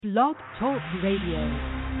Blog Talk Radio.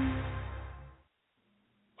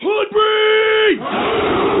 HOODBREED!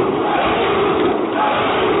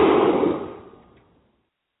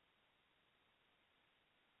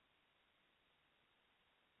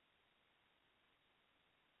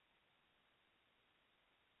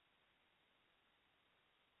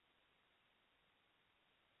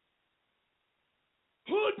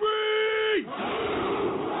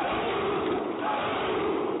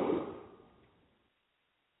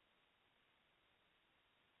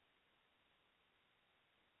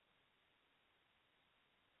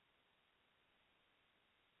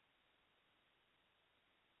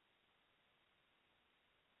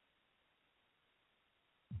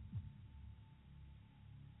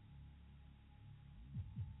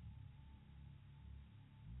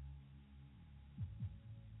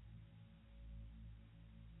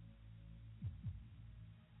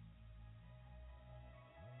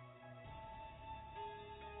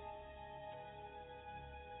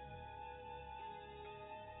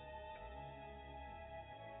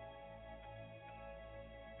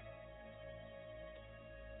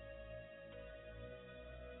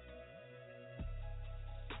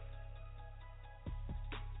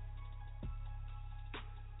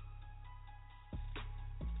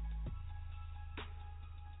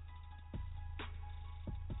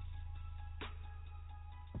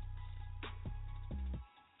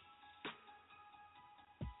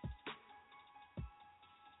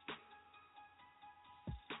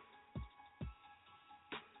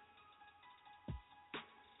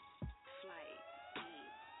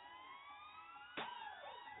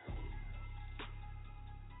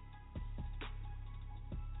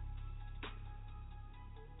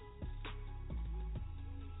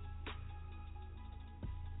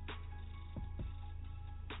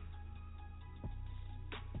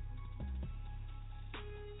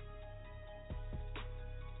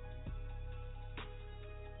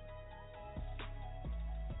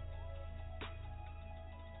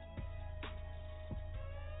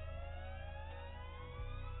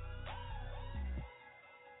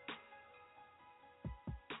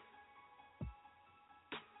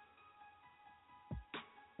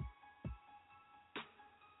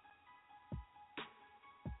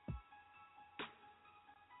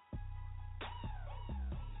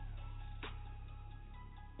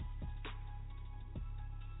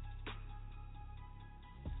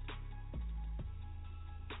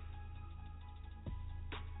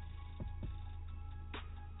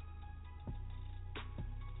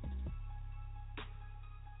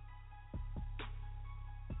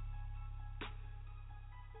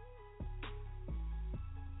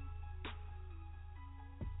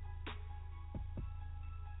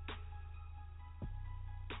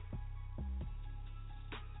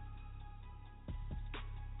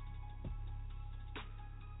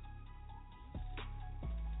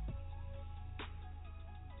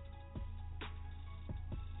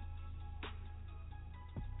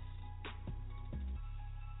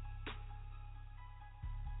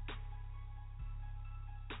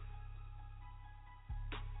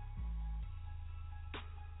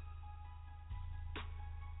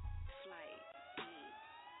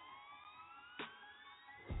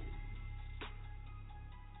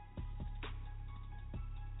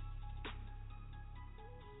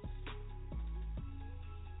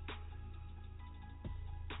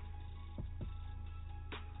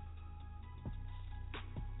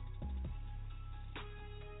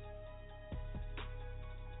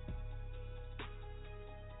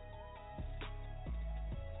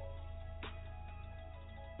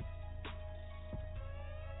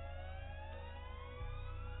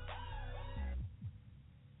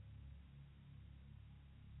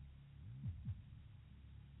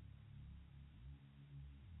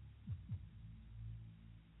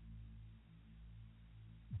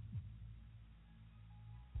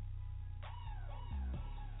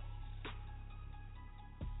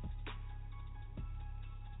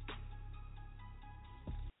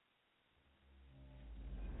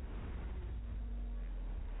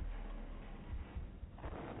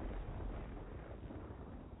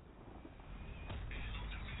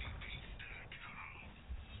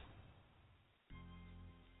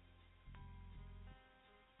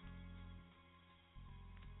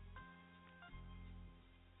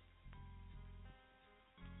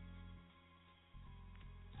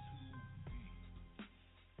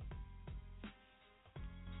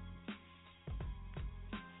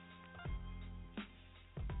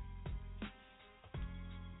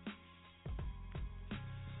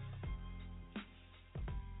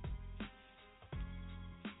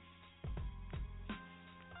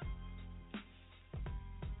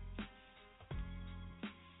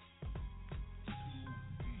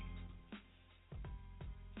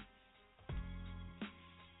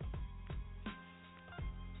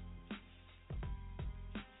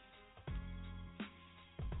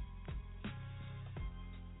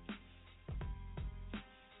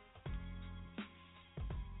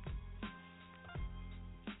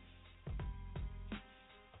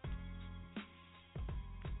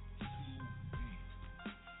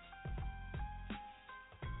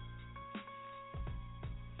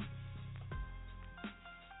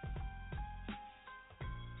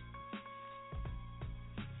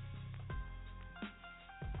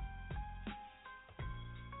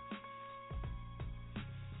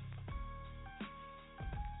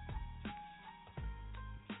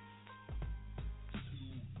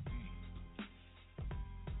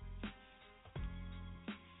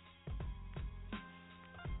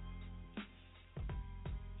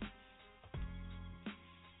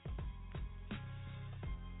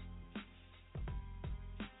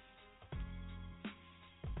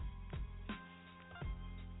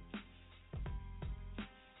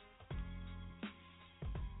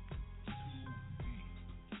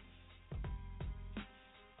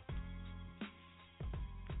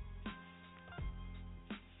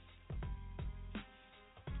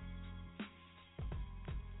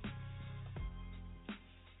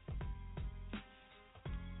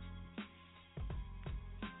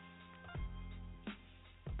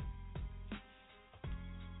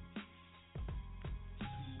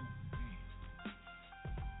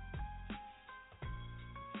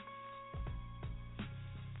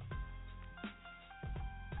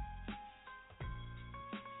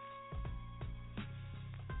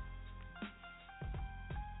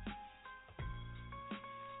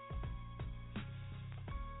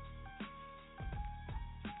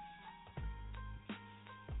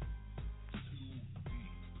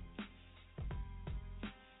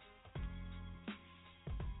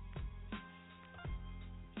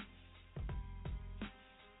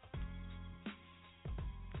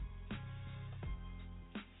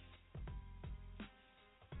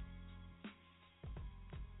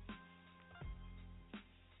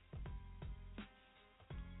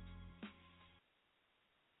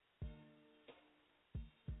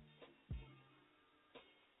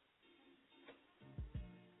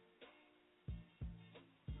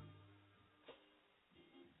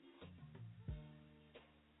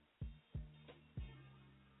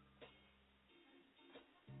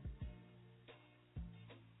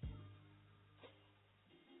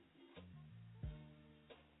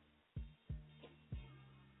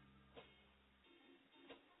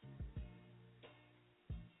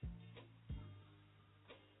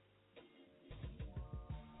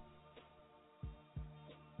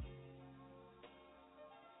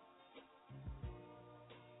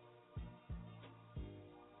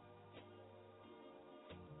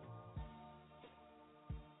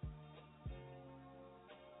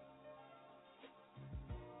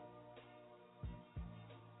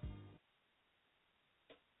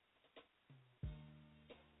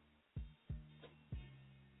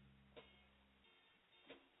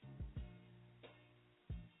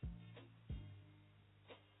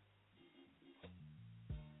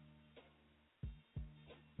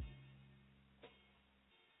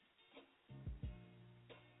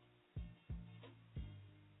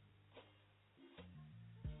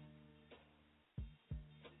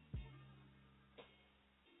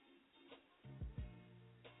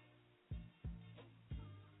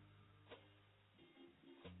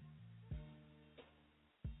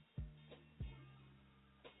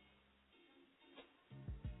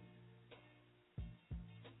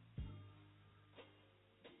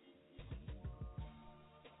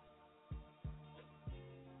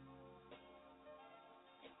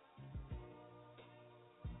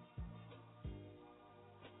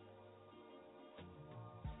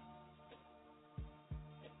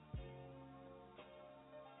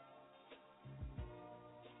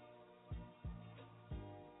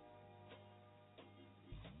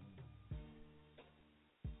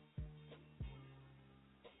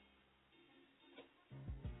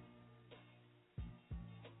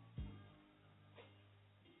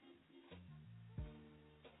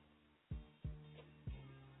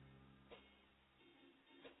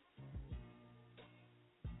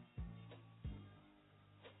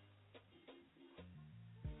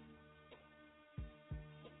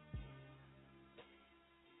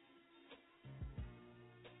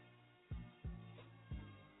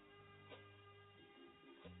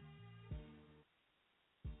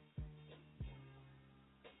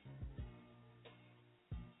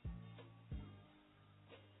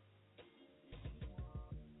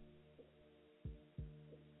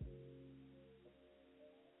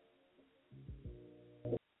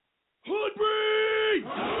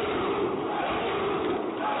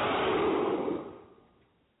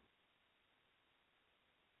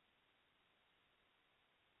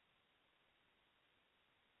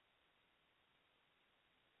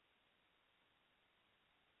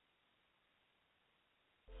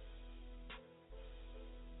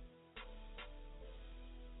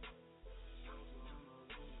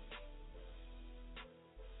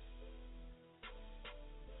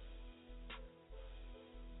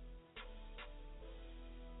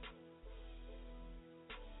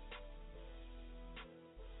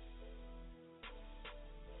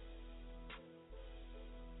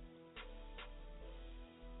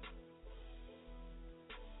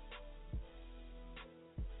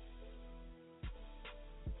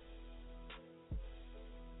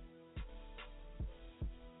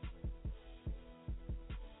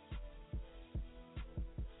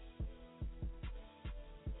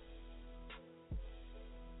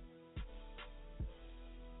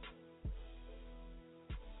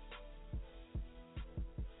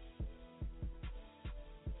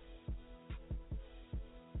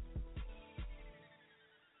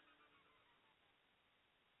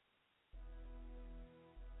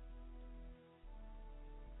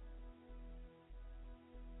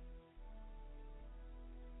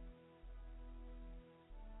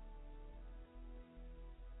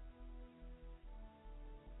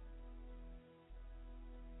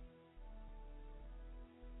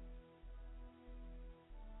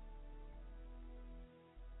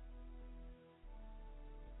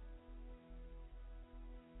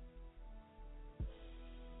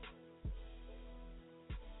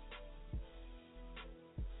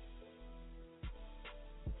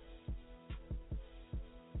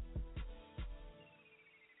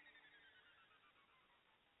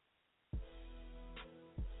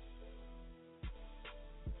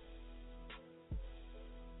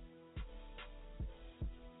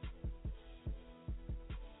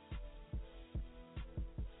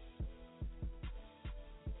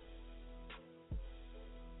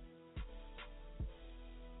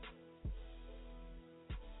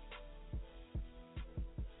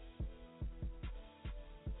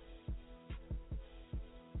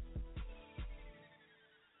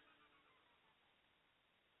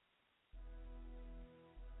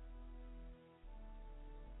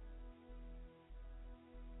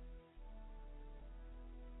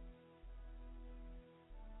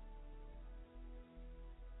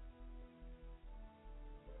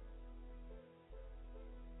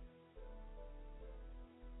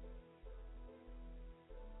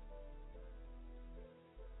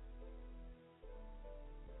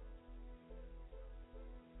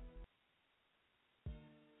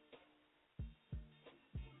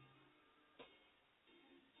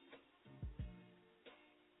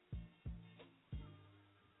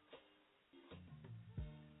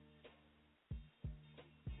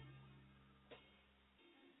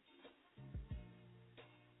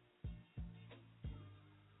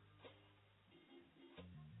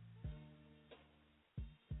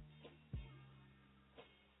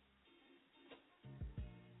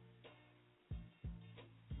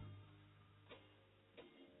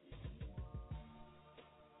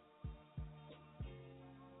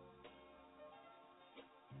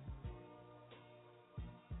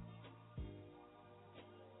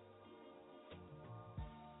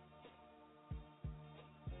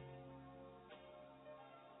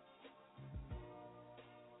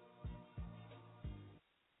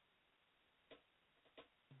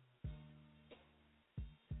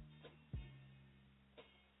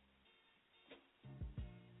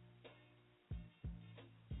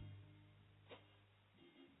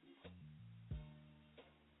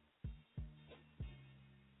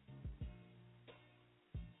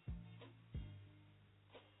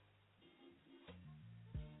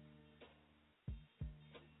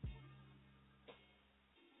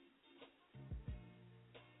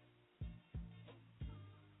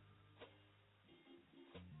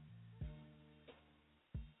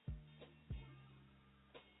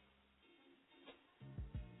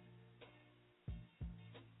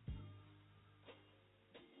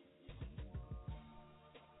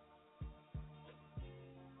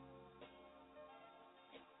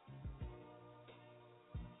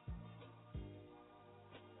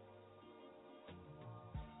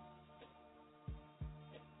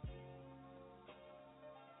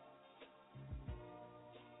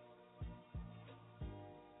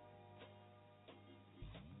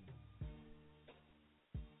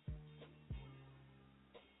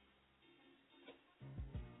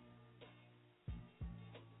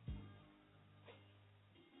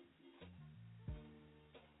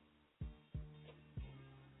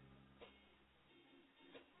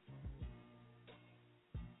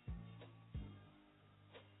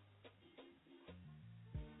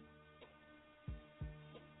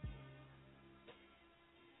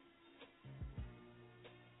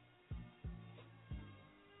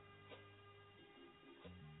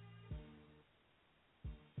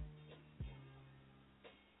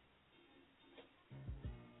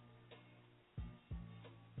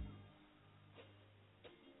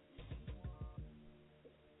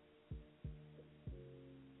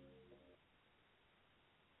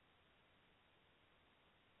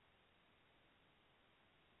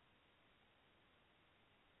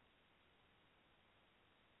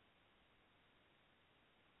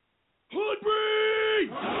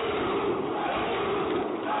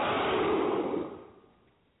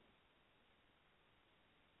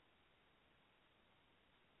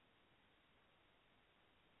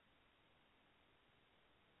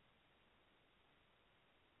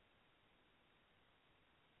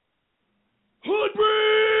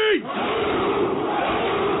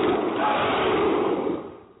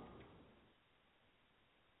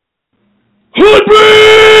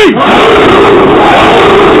 HOODBREED!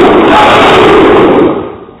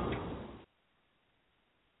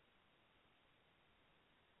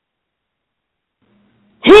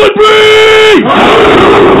 HOODBREED!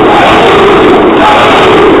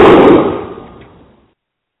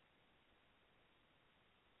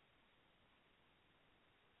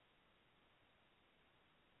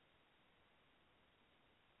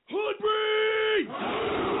 HOODBREED!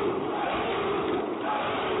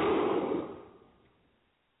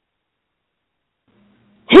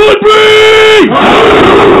 HOODBREED!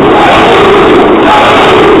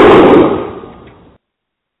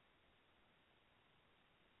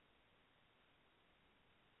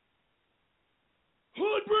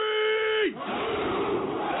 HOODBREED!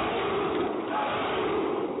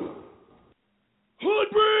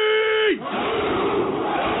 HOODBREED!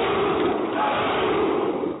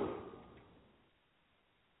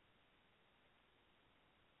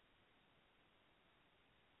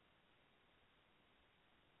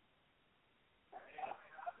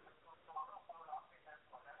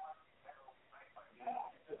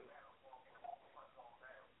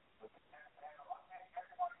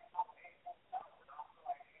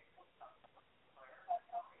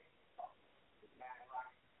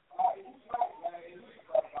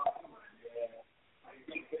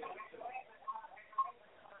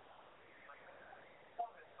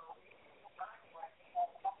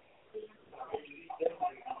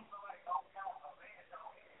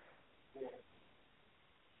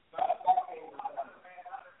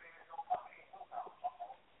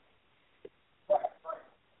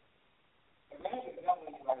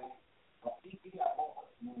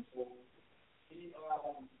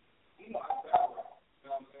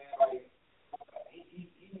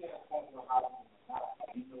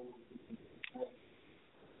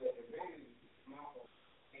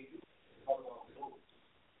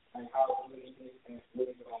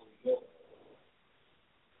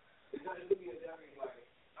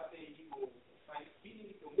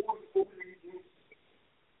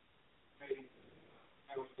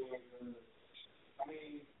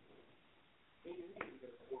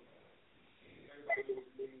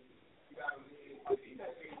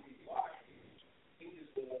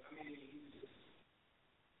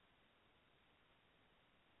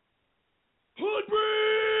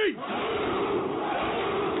 HOODBREED!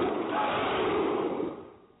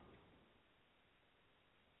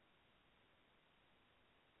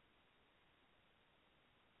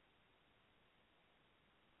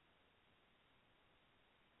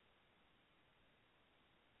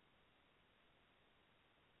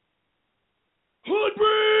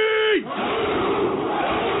 HOODBREED! HOODBREED!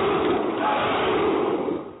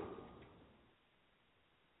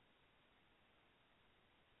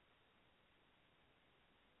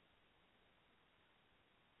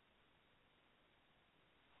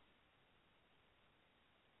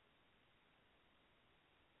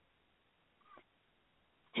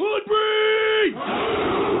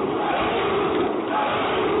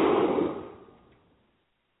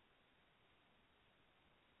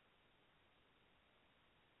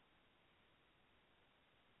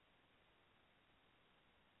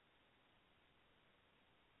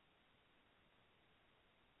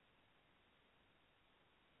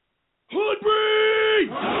 HOODBREED!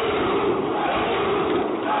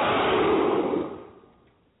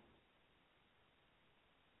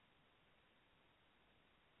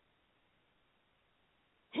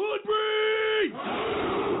 HOODBREED!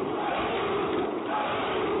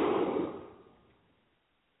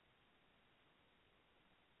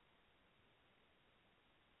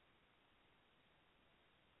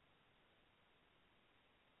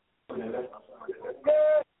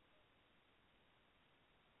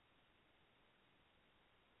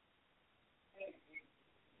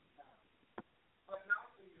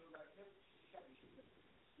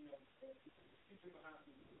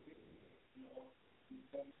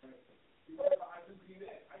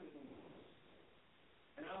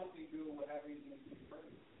 And I don't think Bill would have anything to do with her.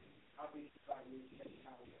 I think she's like really check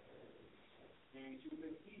out. And she was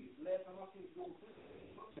in the last time I seen Bill was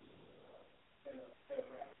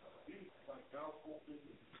like y'all open,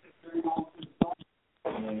 very long to the song.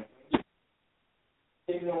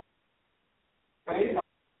 You know,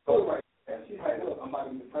 so right. She's like, look, I'm about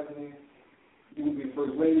to be the president. You will be the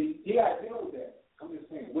first lady. You got to deal with that. I'm just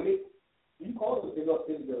saying, when it, you call it,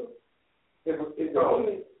 if the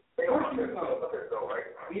only.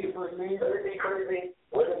 Be the first man. Wouldn't it be crazy?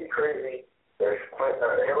 Wouldn't it be crazy if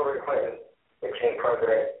Hillary Clinton became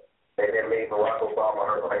president and then made Barack Obama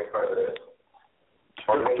her vice president?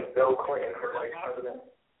 Or made Bill Clinton her vice president?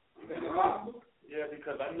 Yeah,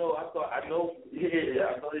 because I know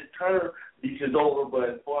his term, he is over, but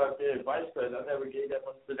as far as being vice president, I never gave that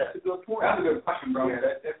much. But that's a good point. That's a good question, bro. Yeah,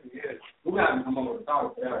 that definitely is. We're going to come over and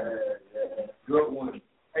talk about that. Yeah. Good one.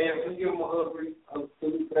 Hey, can you give him a HOODBREED? A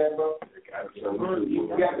salute for that, bro? You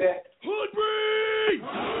got that? HOODBREED!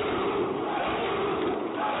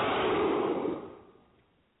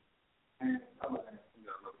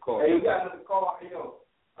 Hey, you got another call? Hey, yo.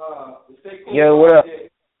 Yo, what up?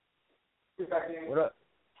 What up?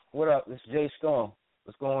 What up? This is Jay Storm.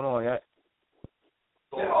 What's going on, yeah?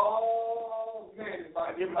 Oh, man.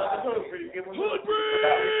 Give him another HOODBREED.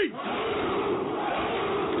 HOODBREED!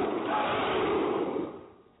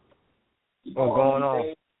 What's going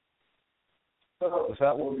on? What's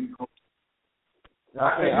up?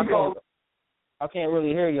 I can't really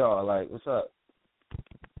hear y'all. Like, what's up?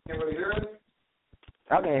 Can't really hear us?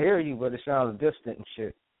 I can hear you, but it sounds distant and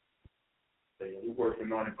shit. We're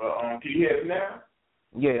working on it, but can you hear it now?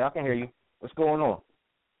 Yeah, I can hear you. What's going on?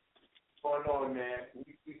 What's going on, man?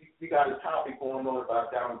 We got a topic going on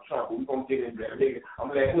about Donald Trump, but we're going to get into that later. I'm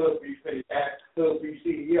going to let HOODBREED finish. HOODBREED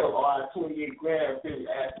CEO, our 28 grand finish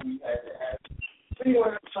after we had to ask. Okay,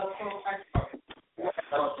 we're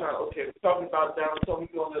talking about Donald Trump.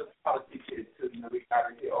 We're going to politics here, too. You know, we got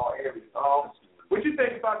to hit all areas. What you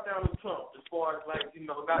think about Donald Trump as far as, like, you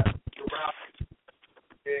know, not around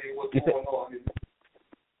and what's going on?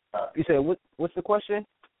 You said, what's the question?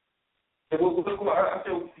 I said,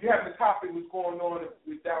 you have the topic what's going on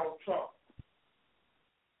with Donald Trump.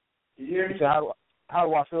 You hear me? You said, how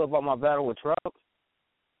do I feel about my battle with Trump?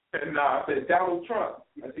 Nah, I said Donald Trump.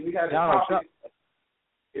 I said we had a Donald topic. Trump.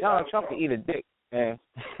 Donald Trump can eat a dick, man.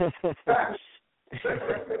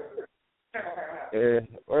 Yeah,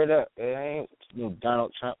 word up. It ain't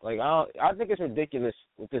Donald Trump. Like I think it's ridiculous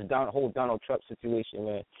with this whole Donald Trump situation,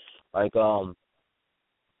 man. Like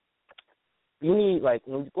you need, like,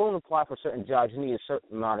 when you go and apply for certain jobs, you need a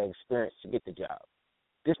certain amount of experience to get the job.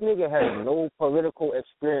 This nigga has no political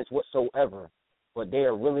experience whatsoever, but they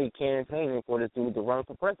are really campaigning for this dude to run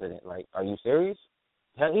for president. Like, are you serious?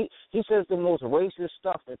 He says the most racist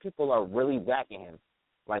stuff, and people are really backing him.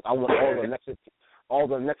 Like, I want all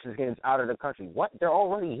the Mexicans out of the country. What? They're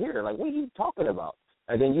already here. Like, what are you talking about?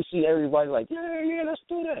 And then you see everybody like, yeah, let's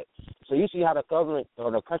do that. So you see how the government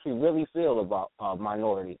or the country really feel about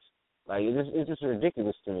minorities. Like, it's just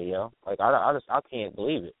ridiculous to me, yo. Like, I can't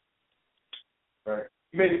believe it. Right.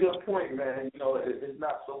 You made a good point, man. You know, it's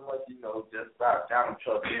not so much, you know, just about Donald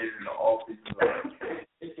Trump being in the office. You know.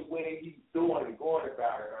 It's the way he's doing and going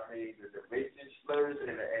about it. I mean, the racist slurs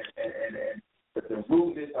and the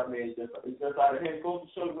rudeness. I mean, it's just out of hand. It goes to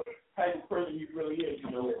show what type of person he really is. You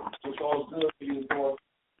know, it's all good for you going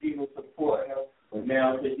even support him, but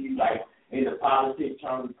now that he's like into politics,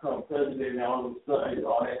 trying to become president, and all of a sudden,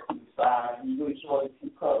 all that cool side, he's really showing his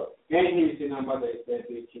true color. And he didn't say nothing about that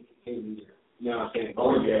big chicken came here. You know what I'm saying?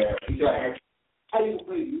 Oh, yeah. He's like, how you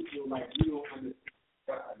play? You feel like you don't understand.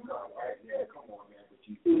 Right? Yeah, come on, man. But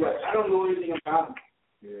you feel like, I don't know anything about him.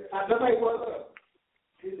 Yeah. I'm just like, what's up?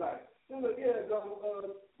 He's like, yeah, Donald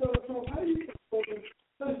Trump, how you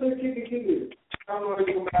let's say kick it. I don't know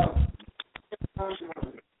anything about him. I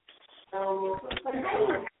don't know.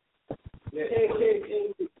 Yeah,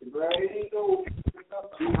 bro. It ain't no.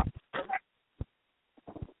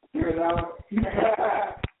 Here's out.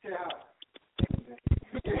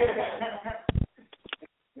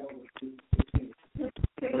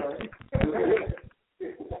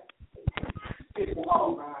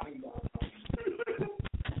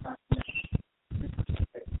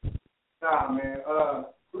 Nah, man.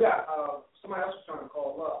 We got somebody else trying to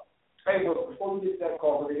call up. Hey, but before we get that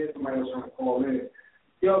call, there is somebody else trying to call in.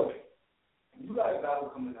 Yo, you got a battle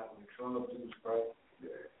coming out with Trump dudes, bro. Yeah.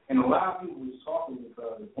 And a lot of people was talking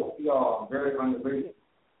because both of y'all are very underrated.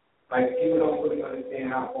 Like, people don't really understand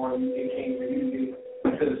how far it came for you to get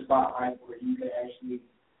into the spotlight where you can actually,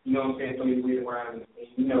 you know what I'm saying, throw your weight around. And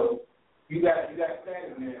you know, you got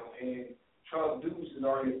fans now. And Trump Deuce has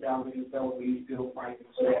already established himself, but he's still fighting.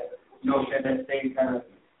 So that, you know, that same kind of,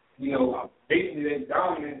 you know, basically that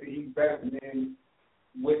dominance that he's better than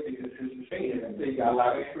with the consistency. And they got a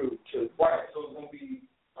lot of truth. Right. So it's going to be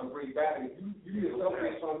a great battle. You need a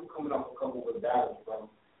song coming off a couple of battles, bro.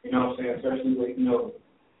 You know what I'm saying? Especially with, you know,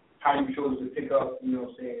 how you chose to pick up, you know what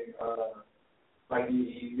I'm saying, like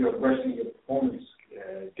your aggression, your performance.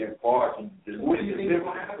 Yeah, get BARZ. What do you think is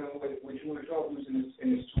going to happen with you and Trump in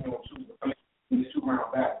this 2-on-2, in this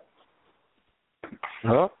 2-round battle?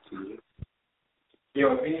 Huh? Yo,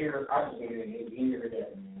 if you hear, I just want to hear that,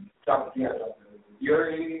 man. Stop it, you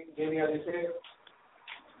heard anything I just said?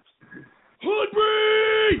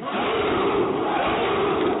 HOODBREED!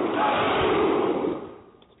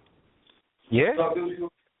 Yeah? So, dude,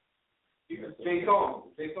 Jay Storm,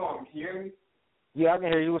 can you hear me? Yeah, I can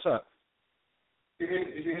hear you. What's up? Did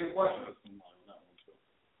you hear the question?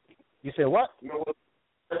 You said what? You know what?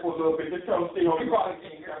 That was a little bit. Just tell them stay on. You probably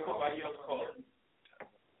can't hear. I'm somebody else call.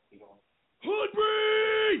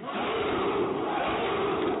 HOODBREED!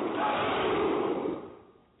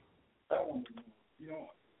 That one, you know.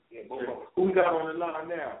 Yeah, both of them. Who we got on the line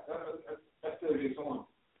now? That's still Jay Storm.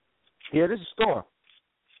 Yeah, this is Storm.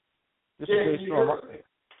 This is Jay Storm.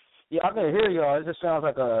 Yeah, I can hear y'all. It just sounds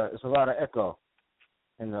like it's a lot of echo.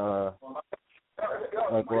 And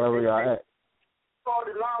like wherever y'all at. Call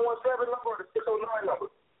the 917 number or the 609 number?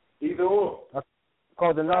 Either or. I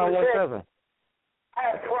called the 917. I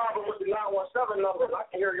had a problem with the 917 number. I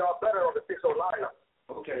can hear y'all better on the 609 number.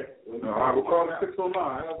 Okay. All right, we'll call the 609.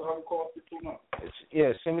 I'll call 609.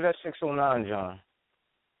 Yeah, send me that 609, John.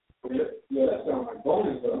 Yeah, that sounds like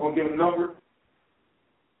bonus, though. Gonna give a number?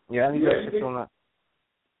 Yeah, I need that 609.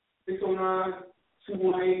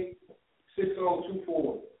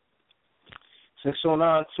 609-218-6024.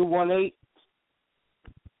 609-218.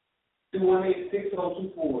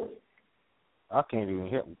 218-6024. I can't even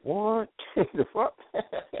hear. What the fuck?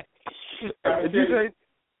 Did you say?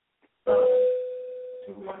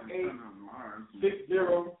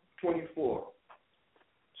 218-6024.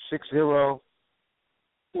 60.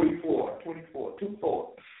 24.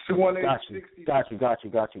 218-60. Got you.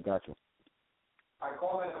 I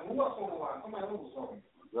call that. Who else on the line? Somebody else was talking.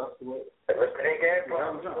 That's the way. That was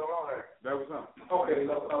That was him. Okay, we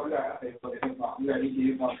got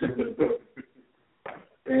EJ.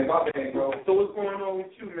 Man, my bad, bro. So what's going on with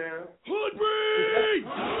you, man? HOODBREED!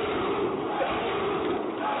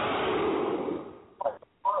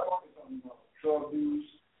 Drug use,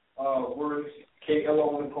 words, KLO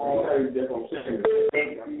on the call.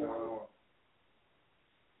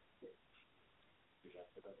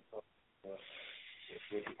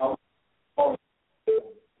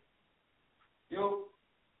 Yo,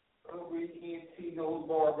 ENT knows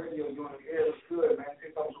bar radio. You on the air? It's good, man.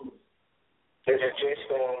 Take up to us. This is Jay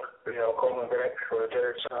Storm, calling back for the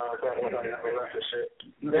third time.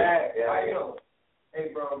 Yo. Hey,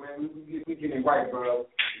 bro, man, we get it right, bro.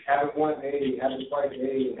 Have it one day, have it twice a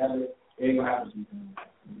day, have it ain't gonna happen.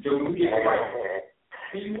 Yo, we get it right.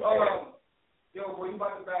 Can you, yo, boy, you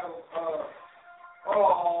about to battle,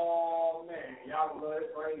 oh, man, y'all love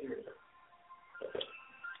it right here.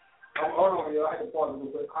 Hold on, yo, I had to pause a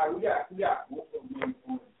little bit. All right, we got most of them on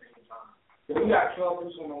the same time. So we got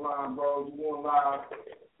Troubles on the line, bro. You going live?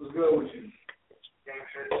 What's good with you?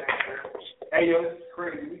 Hey, yo, this is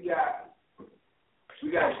crazy. We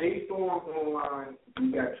got Jay Storm on the line. We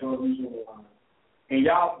got Troubles on the line. And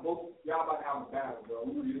y'all about to have a battle, bro.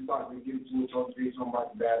 We were just about to get into it, talk to Jay Storm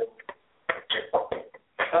about the battle.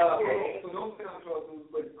 So don't say I'm Troubles,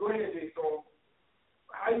 but go ahead, Jay Storm.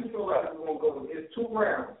 How you feel like it's going to go? It's 2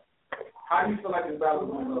 rounds. How do you feel like this battle is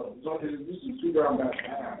going to go? This is a 2-round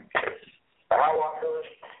battle. How I feel?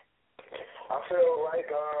 I feel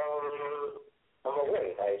like I'm gonna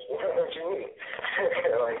win. Like, what you mean?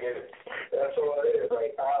 Like, that's all it is.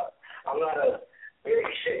 Like, I'm not a big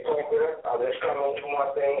shit talker. I just come and do my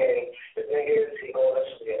thing, and the thing is, I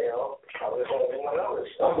just want to do my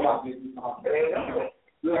numbers. It ain't nothing.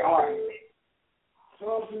 Look, all right.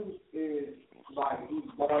 Troubles is like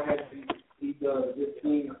he's bald-headed. He does this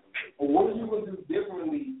thing. But what are you going to do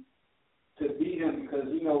differently to beat him? Because,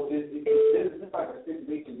 you know, it's like a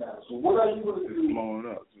stipulation battle. So what are you going to do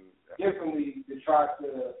differently to try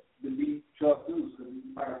to beat Troubles? Because,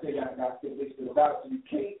 like I said, y'all got stipulation to the battle. So you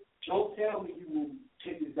can't, don't tell me you will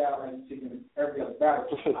take this battle like you're taking every other battle.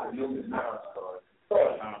 I know this now. No,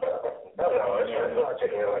 it's not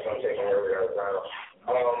taking it like I'm taking every other battle.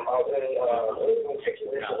 I've been taking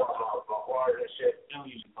this about my BARZ and shit. Don't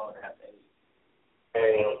usually call it that.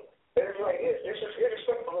 And it's like, it's just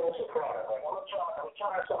a little surprise. Like, I'm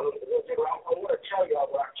trying something. I want to tell y'all,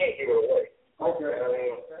 but I can't give it away. Okay.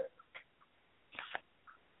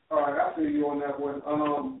 All right, I feel you on that one.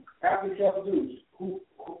 After Troubles,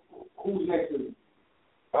 who's next to you?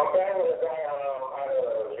 I'm battling a guy out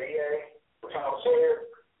of VA, Tom Sawyer.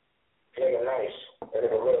 He's nice. And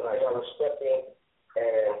it's really nice. I respect him.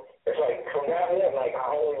 And it's like, from now on, like,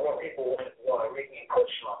 I only want people who want to make me push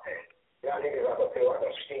my pen. Y'all niggas, I feel like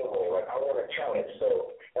I'm steamroll. Like, I want a challenge.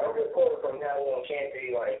 So, every reporter from now on can't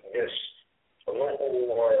be, like, just a local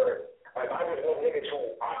or, like, I just want niggas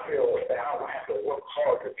who I feel that I have to work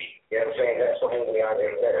hard to beat. You know what I'm saying? That's the only I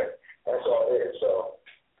get better. That's all it is. So,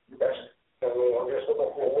 I'm just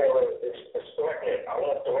looking for where it's threatening. I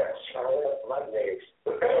want threats. I don't want my niggas.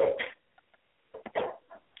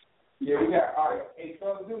 Yeah, we got, all right. Hey,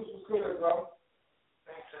 Troubles, what's good, bro?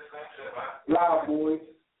 Thanks, man. Loud, boys.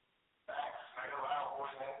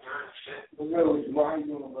 What's good with you, Mark? How you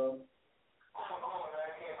doing, bro?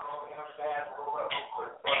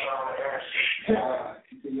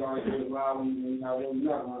 You said you already did loud when you're not really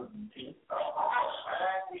not, huh?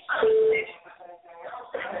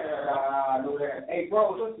 I know that. Hey, bro,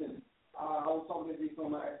 listen. I was talking to these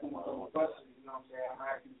on my questions, you know what I'm saying? I'm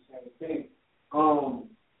asking you the same thing.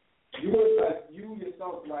 You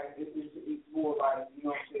yourself, like, it's more like, you know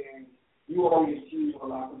what I'm saying? You already achieved a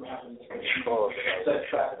lot of having such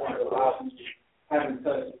track record, a lot of people haven't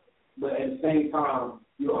touched it. But at the same time,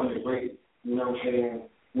 you're underrated. You know what I'm saying?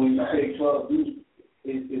 When you say 12 dudes,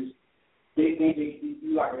 they think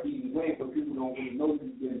you like an easy win, but people don't really know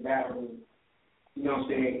you've been battling, you know what I'm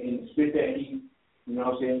saying, and spit that heat. You know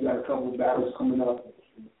what I'm saying? You got a couple of battles coming up.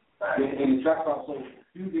 And the track out, so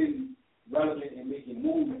you've been relevant and making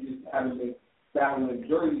moves, you just haven't been battling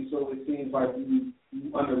dirty, so it seems like you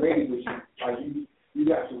underrated with you. Like you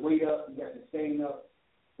got your weight up, you got your stain up,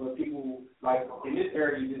 but people, like, in this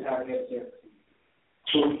area, you just haven't had a chance to see.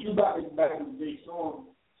 So if you got to battle with Jay Storm,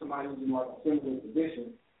 somebody who's in like a similar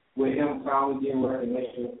position, with him finally getting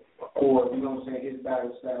recognition, or, you know what I'm saying, his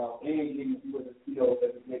battle style, and getting you with a, you know,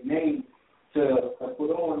 as a nickname to put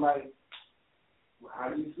on, like, how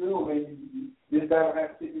do you feel when this battle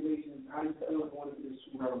has stipulations? How do you feel going into this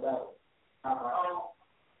 2-round battle?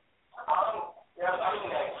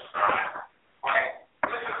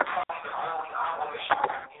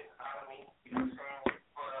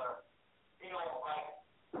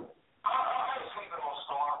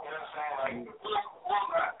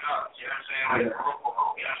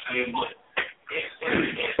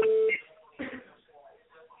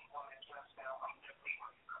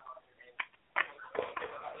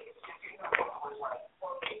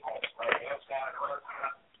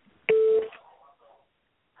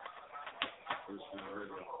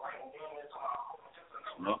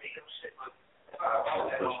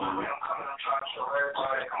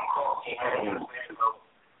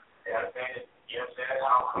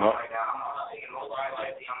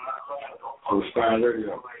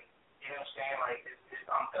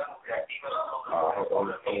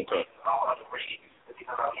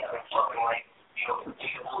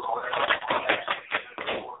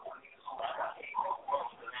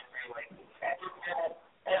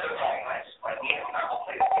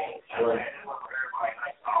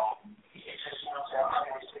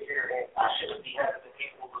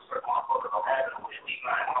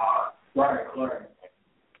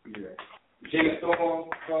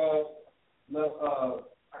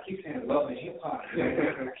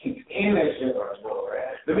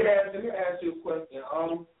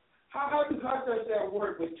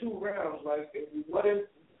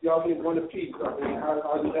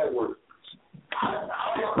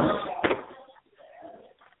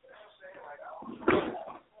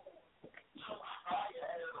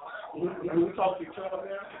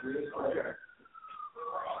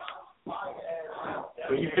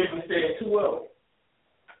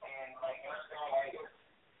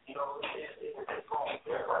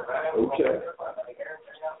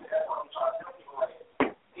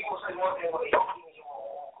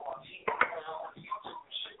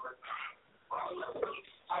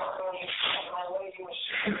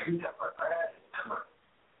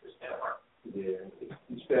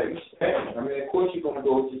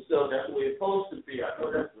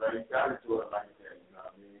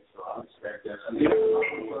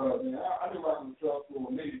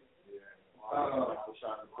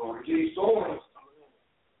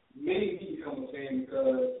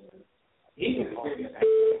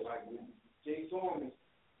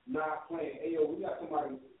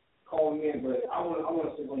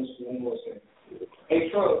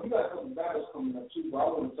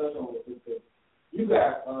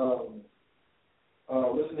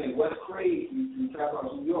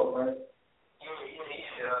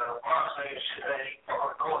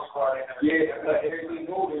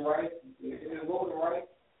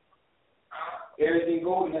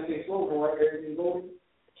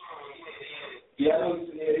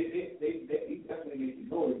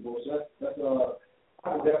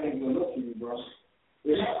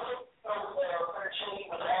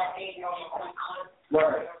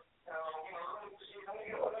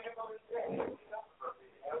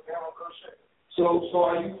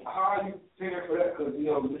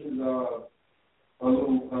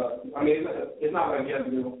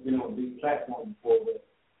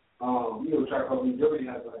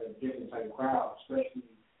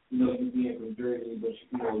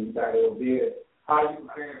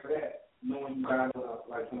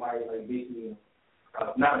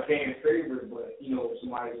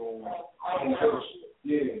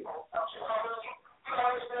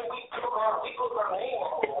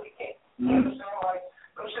 You know what I'm saying? Like,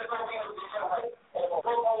 them shit don't be able to do like, a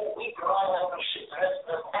whole week and all that other shit. That's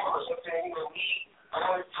all I'm saying. You know,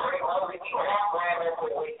 I'm praying all the week and half around there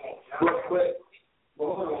for the weekend. But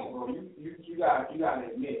hold on, bro. You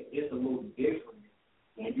gotta admit it's a little different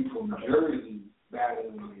when you from Jersey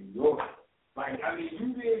battling in New York. Like, I mean,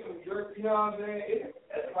 you being from Jersey, you know what I'm saying?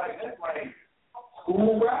 That's like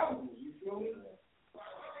school rivals. You feel me?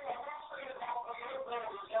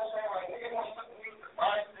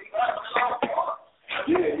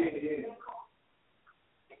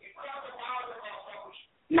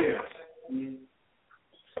 Yeah. Mm-hmm.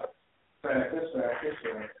 That's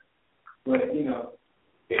fact. But, you know,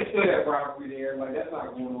 it's still that rivalry there. Like, that's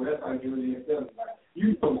not going away. That's like Jersey and Philly. Like,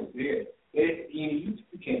 you know it's there. You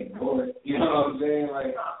can't ignore it. You know what I'm saying?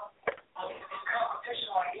 Like, competition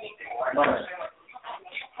like anything. Like, right.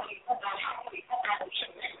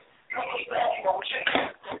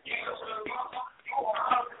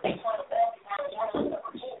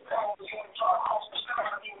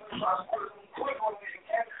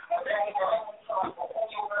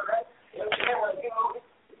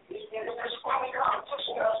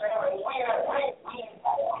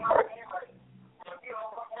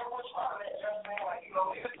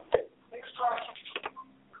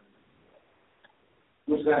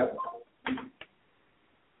 What's that?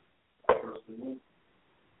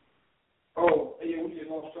 Oh, yeah, we just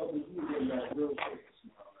lost trouble. We get back real quick.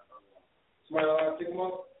 Smile, take them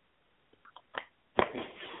up.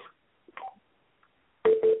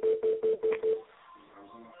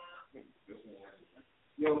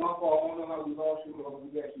 Yo, my fault. I don't know how we lost you, but we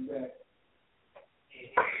got you back.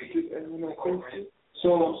 So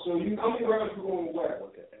you, how many rounds you going to wear?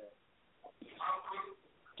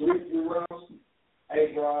 3 rounds? Hey,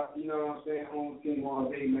 bro, you know what I'm saying? Home team all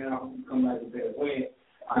day, man. I hope you come back with that win.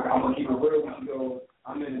 I'm gonna keep it real with you, though.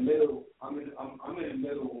 I'm in the middle. I'm in the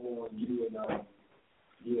middle on you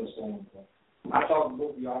and someone. I talked to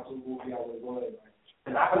both of y'all. I told both of y'all what it was,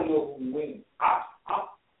 and I don't know who will win. I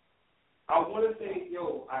want to say,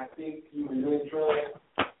 yo, I think you were really trying,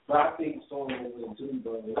 but I think Storm will win too,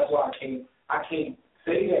 brother. That's why I can't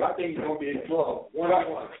say that. I think it's gonna be a draw.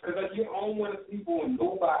 Because you don't want to sleep on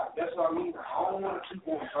nobody. That's what I mean. I don't want to sleep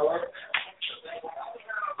on her.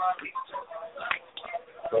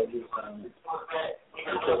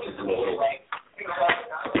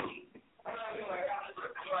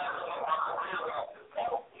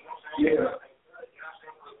 Yeah.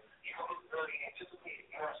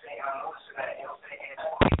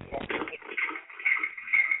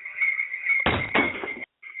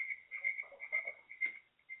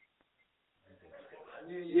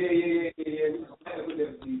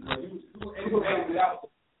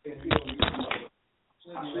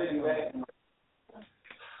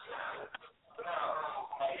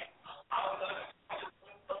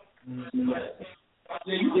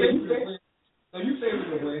 You say it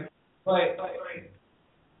was a win, but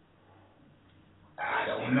I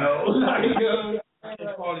don't know.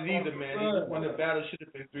 Can't call it either, man. Either one of the battles should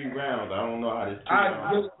have been 3 rounds. I don't know how this.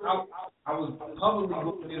 I was publicly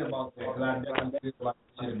voting about that because I definitely feel like it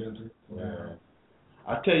should have been 3 rounds. I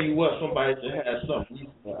tell you what, somebody should have something,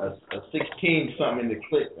 a 16 something in the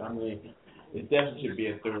clip. I mean, it definitely should be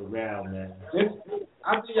a 3rd round, man.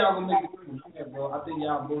 I think y'all gonna make it, bro. I think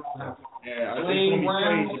y'all both have. Yeah, I think it's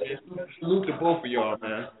gonna be crazy. Salute to both of y'all,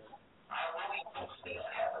 man.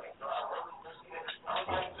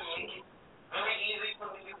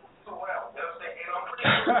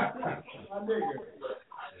 My nigga.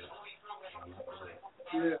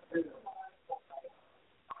 Yeah.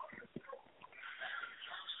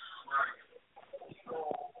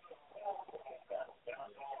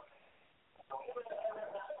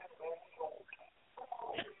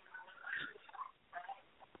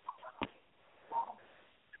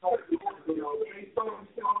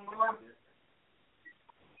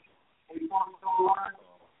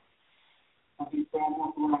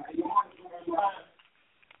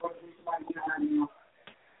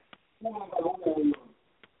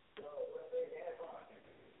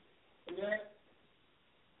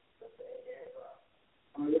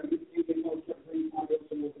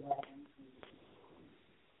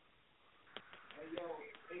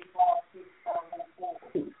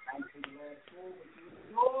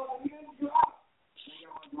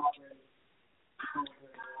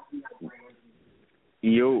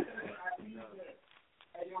 Yo.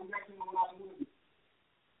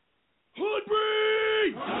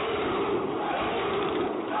 HOODBREED!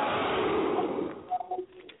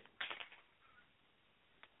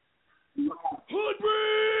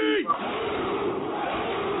 HOODBREED!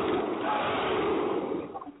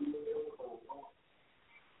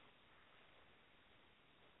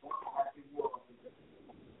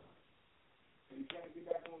 got to get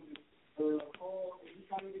back on the call. If you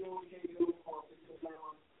trying to get on, you can't get on the call.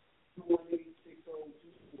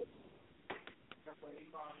 609-218-6024. That's what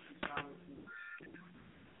 85694.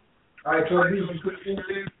 All right, so these are quick things.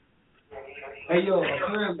 Hey, yo,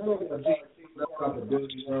 friend, bro, but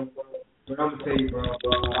I'm gonna tell you, bro.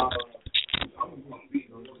 I'm gonna beat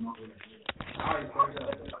you. All right, bro.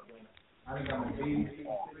 I got my baby.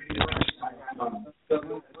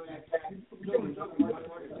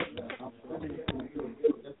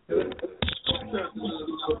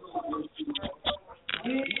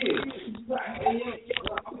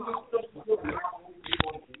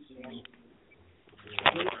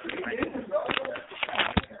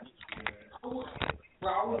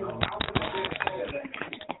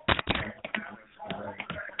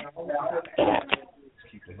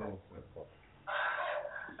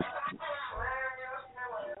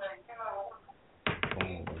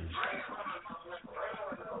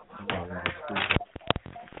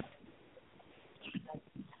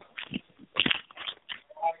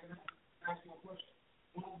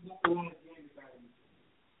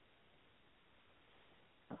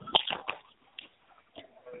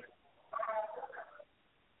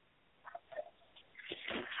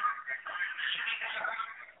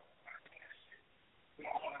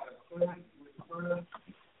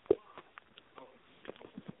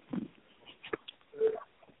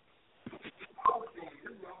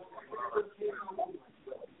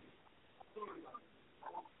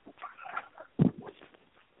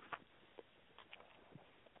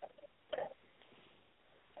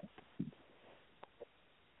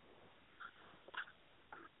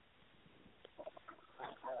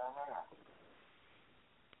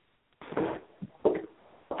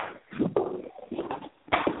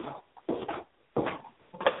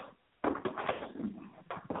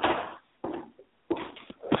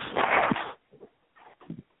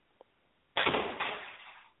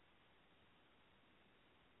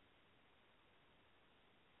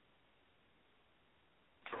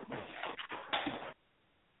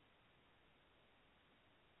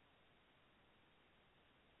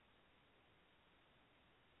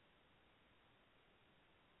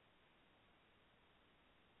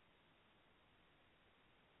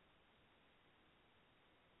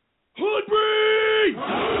 HOODBREED!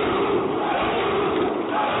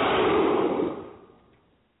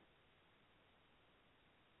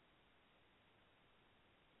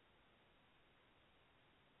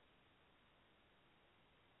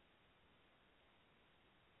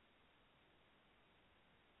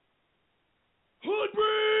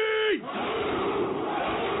 HOODBREED!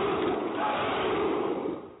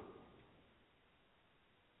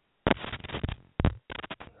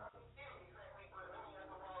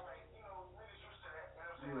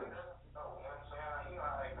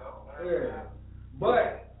 Yeah.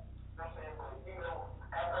 But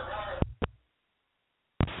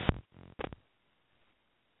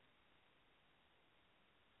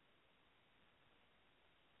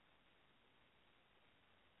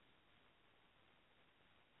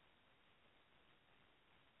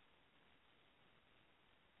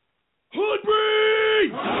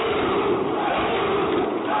HOODBREED!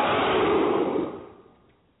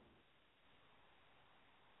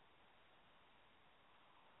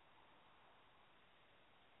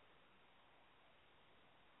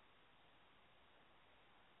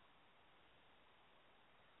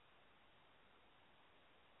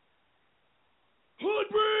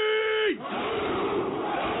 HOODBREED!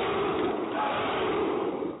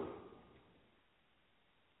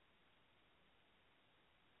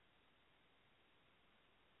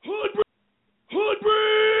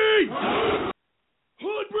 HOODBREED!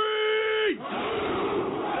 HOODBREED!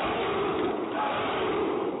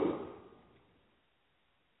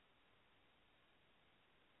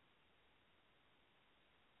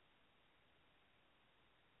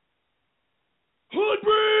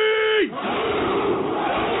 HOODBREED!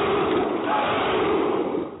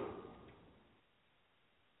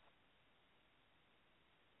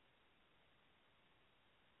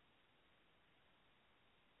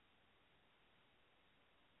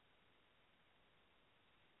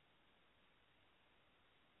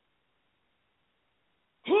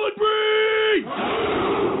 HOODBREED!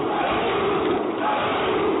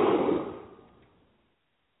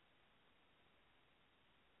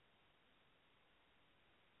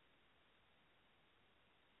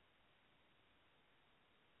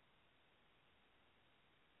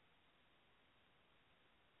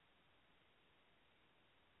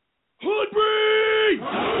 HOODBREED!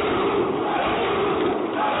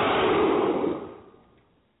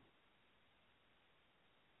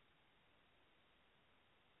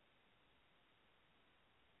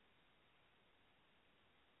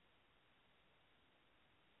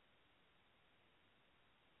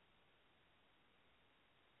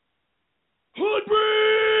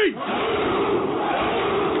 HOODBREED!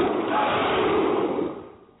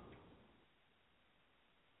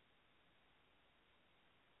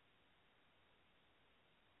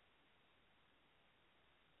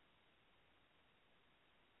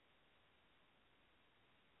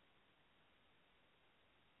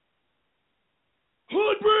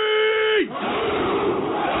 HOODBREED!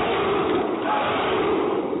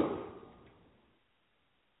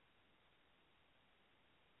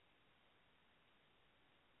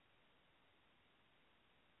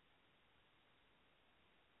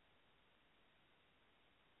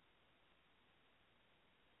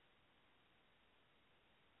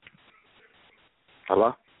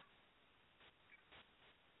 Hello?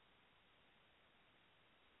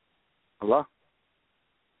 Hello?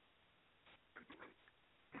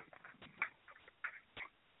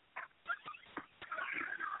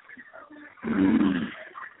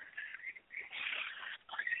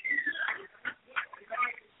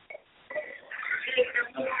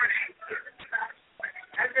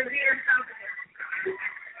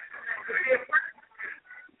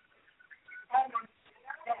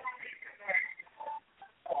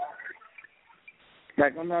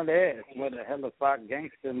 Back on the ass where the hellified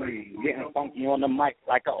gangster me getting funky on the mic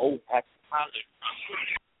like an old pack.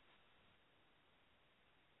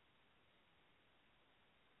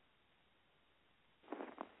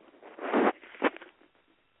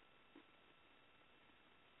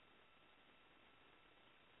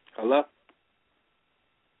 Hello?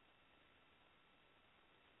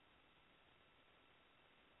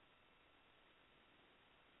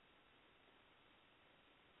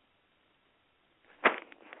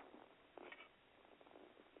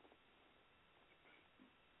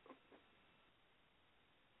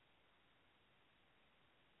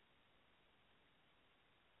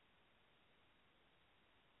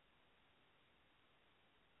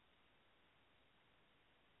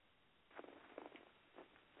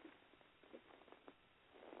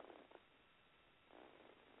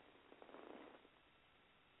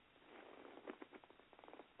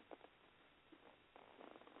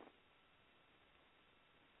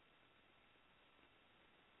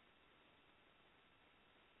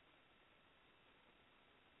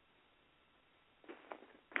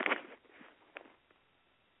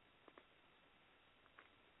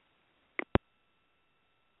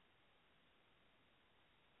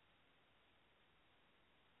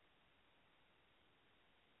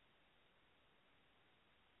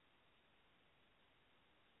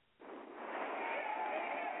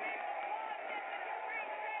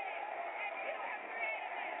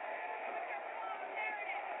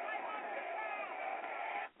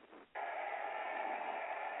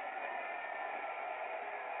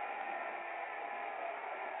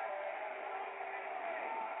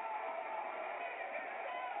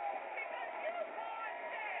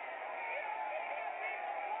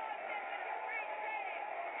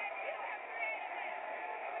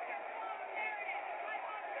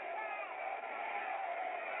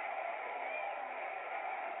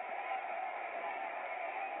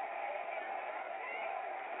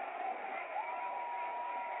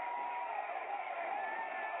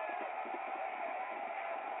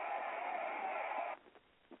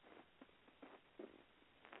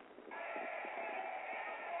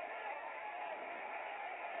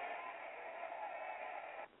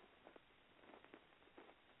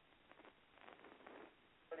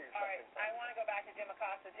 All right, I want to go back to Jim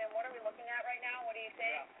Acosta. Jim, what are we looking at right now? What do you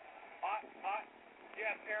think?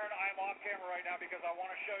 Yes, Aaron, I'm off camera right now because I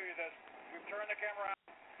want to show you this. We've turned the camera out,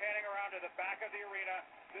 panning around to the back of the arena.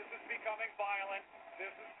 This is becoming violent.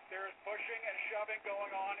 There is pushing and shoving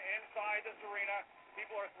going on inside this arena.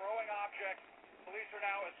 People are throwing objects. Police are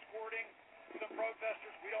now escorting some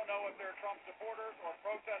protesters. We don't know if they're Trump supporters or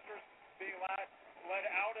protesters being led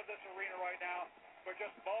out of this arena right now. But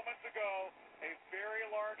just moments ago, a very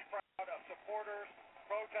large crowd of supporters,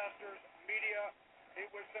 protesters, media, it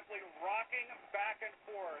was simply rocking back and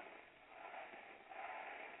forth.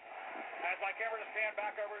 As my camera just panned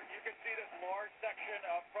back over, you can see this large section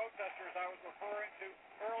of protesters I was referring to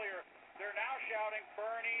earlier. They're now shouting,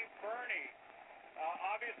 "Bernie, Bernie,"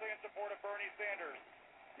 obviously in support of Bernie Sanders.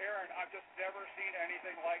 Aaron, I've just never seen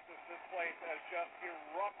anything like this. This place has just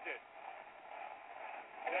erupted.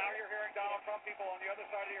 Now you're hearing Donald Trump people on the other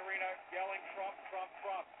side of the arena yelling, "Trump, Trump,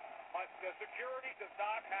 Trump." The security does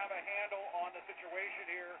not have a handle on the situation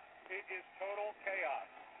here. It is total chaos.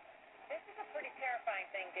 This is a pretty terrifying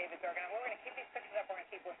thing, David Durgan. We're going to keep these pictures up. We're going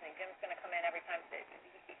to keep listening. Jim's going to come in every time,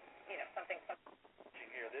 something.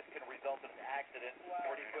 Here, this can result in an accident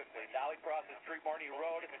pretty quickly. Now he crosses Street Marnie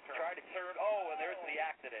Road, trying to turn. Oh, and there's the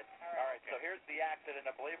accident. All right, so here's the accident.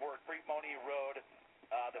 I believe we're at Street Marnie Road.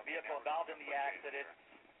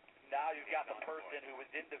 Now you've got the person who was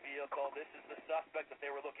in the vehicle. This is the suspect that they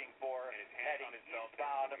were looking for, heading eastbound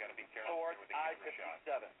towards I-57.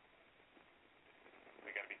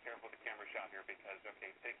 We got to be careful with the camera shot here because,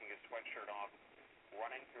 okay, taking his sweatshirt off,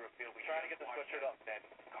 running through a field. Trying to get the sweatshirt up. That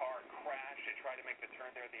car crashed and tried to make the turn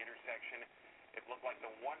there at the intersection. It looked like the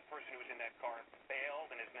one person who was in that car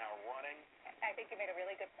failed and is now running. I think you made a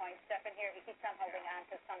really good point, Stephen, here. He keeps on holding on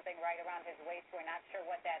to something right around his waist. We're not sure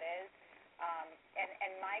what that is.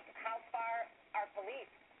 And Mike, how far are police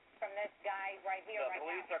from this guy right here, right now? The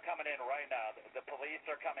police are coming in right now. The police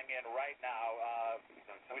are coming in right now.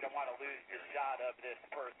 We don't want to lose the shot of this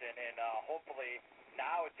person, and hopefully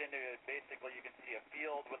now it's into, basically you can see a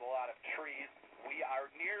field with a lot of trees. We are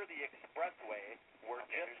near the expressway. We're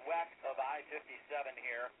just west of I-57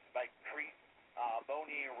 here by Crete,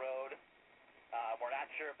 Boney Road. We're not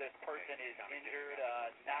sure if this person is injured.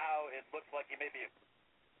 Now it looks like he may be.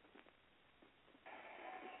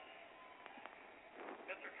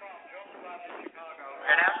 Mr. Trump just arrived in Chicago,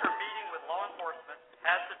 and after meeting with law enforcement,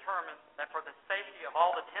 has determined that for the safety of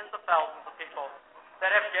all the tens of thousands of people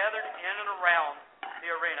that have gathered in and around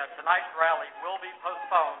the arena, tonight's rally will be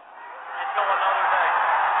postponed until another day.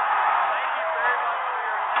 Thank you very much for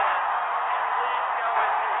your attendance, and please go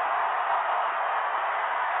in peace.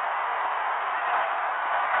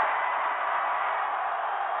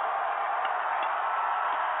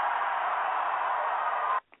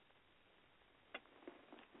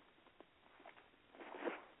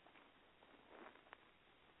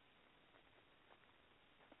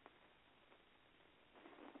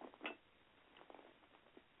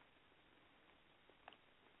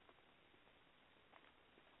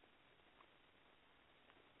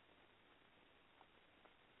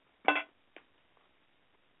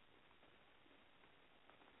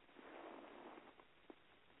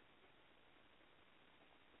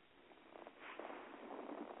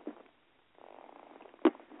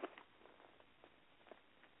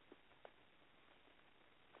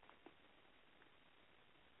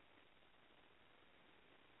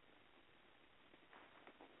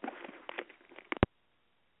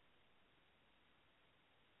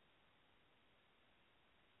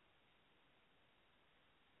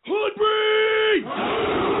 HOODBREED!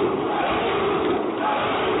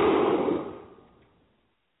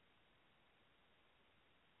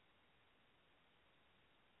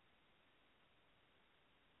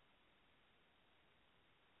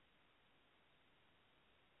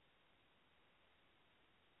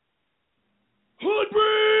 HOODBREED!